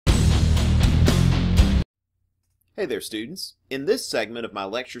Hey there, students. In this segment of my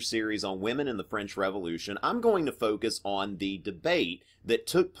lecture series on women in the French Revolution, I'm going to focus on the debate that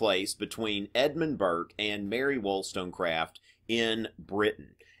took place between Edmund Burke and Mary Wollstonecraft in Britain.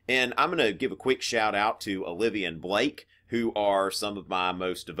 And I'm going to give a quick shout out to Olivia and Blake, who are some of my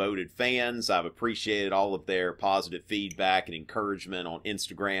most devoted fans. I've appreciated all of their positive feedback and encouragement on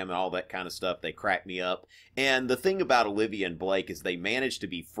Instagram and all that kind of stuff. They crack me up. And the thing about Olivia and Blake is they managed to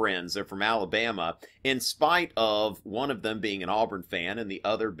be friends. They're from Alabama, in spite of one of them being an Auburn fan and the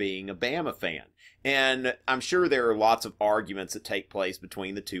other being a Bama fan. And I'm sure there are lots of arguments that take place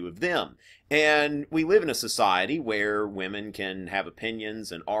between the two of them. And we live in a society where women can have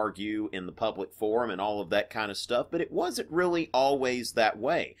opinions and argue in the public forum and all of that kind of stuff, but it wasn't really always that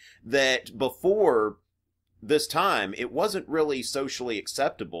way. That before this time, it wasn't really socially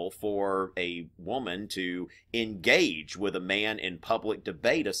acceptable for a woman to engage with a man in public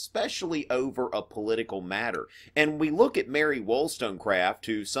debate, especially over a political matter. And we look at Mary Wollstonecraft,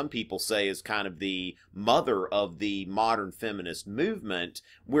 who some people say is kind of the mother of the modern feminist movement.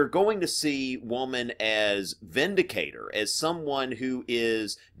 We're going to see woman as vindicator, as someone who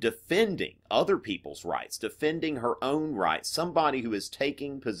is defending other people's rights, defending her own rights, somebody who is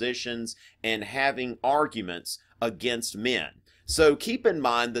taking positions and having arguments against men. So keep in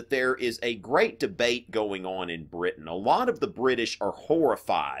mind that there is a great debate going on in Britain. A lot of the British are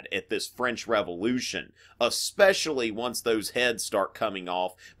horrified at this French Revolution, especially once those heads start coming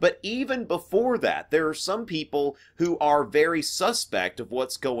off. But even before that, there are some people who are very suspect of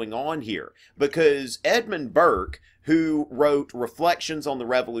what's going on here. Because Edmund Burke, who wrote Reflections on the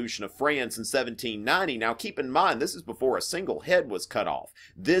Revolution of France in 1790. Now, keep in mind, this is before a single head was cut off.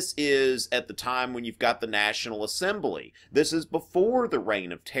 This is at the time when you've got the National Assembly. This is before the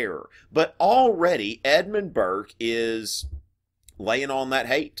Reign of Terror. But already, Edmund Burke is laying on that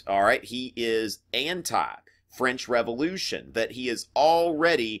hate, all right? He is anti-French Revolution, that he is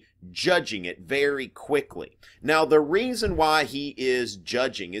already judging it very quickly. Now, the reason why he is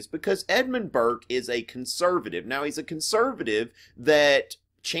judging is because Edmund Burke is a conservative. Now, he's a conservative that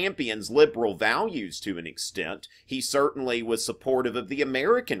champions liberal values to an extent. He certainly was supportive of the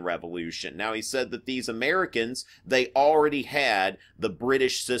American Revolution. Now, he said that these Americans, they already had the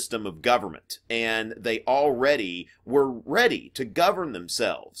British system of government, and they already were ready to govern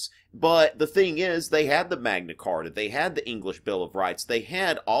themselves. But the thing is, they had the Magna Carta, they had the English Bill of Rights, they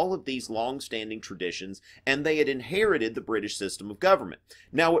had all of these long-standing traditions, and they had inherited the British system of government.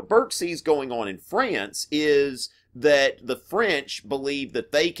 Now, what Burke sees going on in France is that the French believe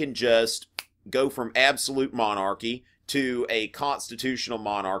that they can just go from absolute monarchy to a constitutional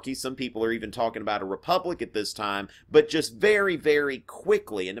monarchy. Some people are even talking about a republic at this time, but just very, very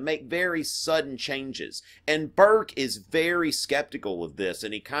quickly and to make very sudden changes. And Burke is very skeptical of this,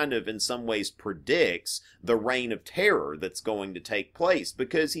 and he kind of, in some ways, predicts the reign of terror that's going to take place,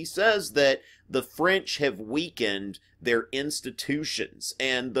 because he says that the French have weakened their institutions,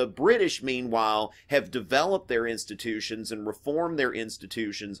 and the British, meanwhile, have developed their institutions and reformed their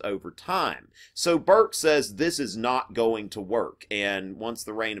institutions over time. So Burke says this is not going to work, and once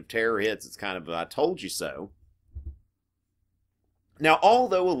the reign of terror hits, it's kind of, I told you so. Now,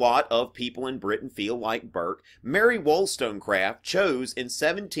 although a lot of people in Britain feel like Burke, Mary Wollstonecraft chose in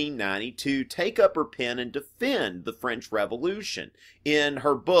 1790 to take up her pen and defend the French Revolution in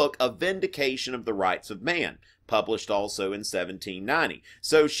her book, A Vindication of the Rights of Man, published also in 1790.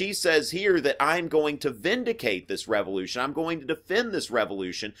 So she says here that I'm going to vindicate this revolution. I'm going to defend this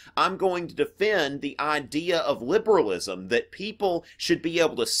revolution. I'm going to defend the idea of liberalism, that people should be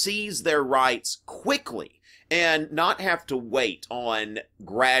able to seize their rights quickly and not have to wait on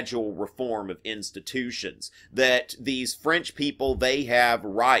gradual reform of institutions. That these French people, they have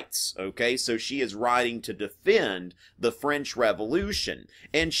rights, okay? So she is writing to defend the French Revolution.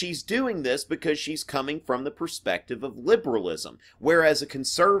 And she's doing this because she's coming from the perspective of liberalism. Whereas a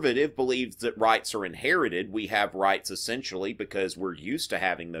conservative believes that rights are inherited. We have rights essentially because we're used to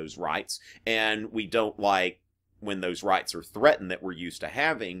having those rights, and we don't like when those rights are threatened that we're used to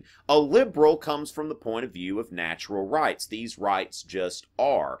having. A liberal comes from the point of view of natural rights. These rights just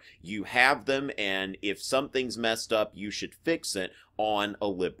are. You have them, and if something's messed up, you should fix it on a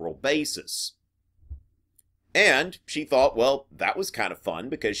liberal basis. And she thought, well, that was kind of fun,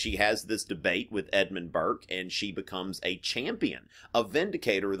 because she has this debate with Edmund Burke, and she becomes a champion, a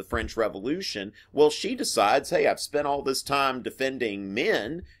vindicator of the French Revolution. Well, she decides, hey, I've spent all this time defending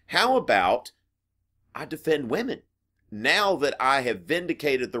men. How about I defend women? Now that I have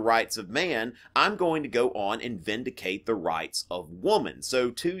vindicated the rights of man, I'm going to go on and vindicate the rights of woman.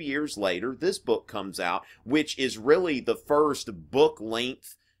 So 2 years later, this book comes out, which is really the first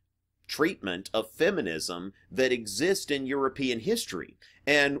book-length treatment of feminism that exist in European history.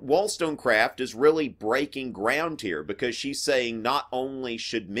 And Wollstonecraft is really breaking ground here because she's saying not only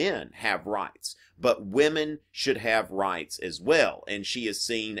should men have rights, but women should have rights as well. And she is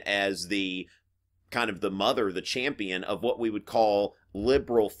seen as the kind of the mother, the champion of what we would call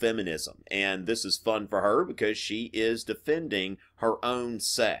liberal feminism. And this is fun for her because she is defending her own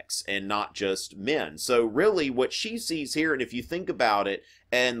sex and not just men. So really what she sees here, and if you think about it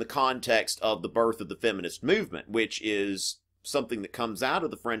in the context of the birth of the feminist movement, which is something that comes out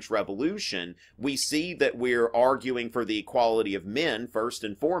of the French Revolution, we see that we're arguing for the equality of men first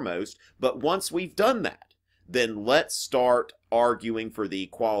and foremost, but once we've done that, then let's start arguing for the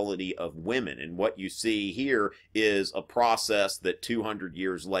equality of women. And what you see here is a process that 200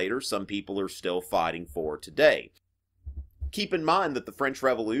 years later, some people are still fighting for today. Keep in mind that the French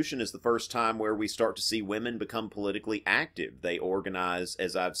Revolution is the first time where we start to see women become politically active. They organize,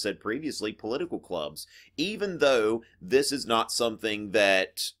 as I've said previously, political clubs. Even though this is not something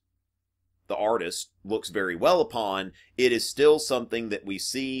that the artist looks very well upon, it is still something that we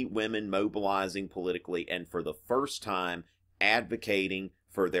see women mobilizing politically and for the first time advocating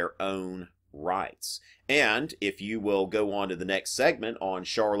for their own rights. And if you will go on to the next segment on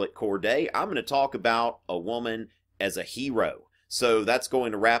Charlotte Corday, I'm going to talk about a woman as a hero. So that's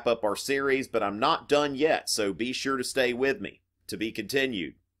going to wrap up our series, but I'm not done yet, so be sure to stay with me. To be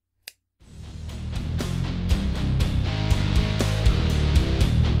continued.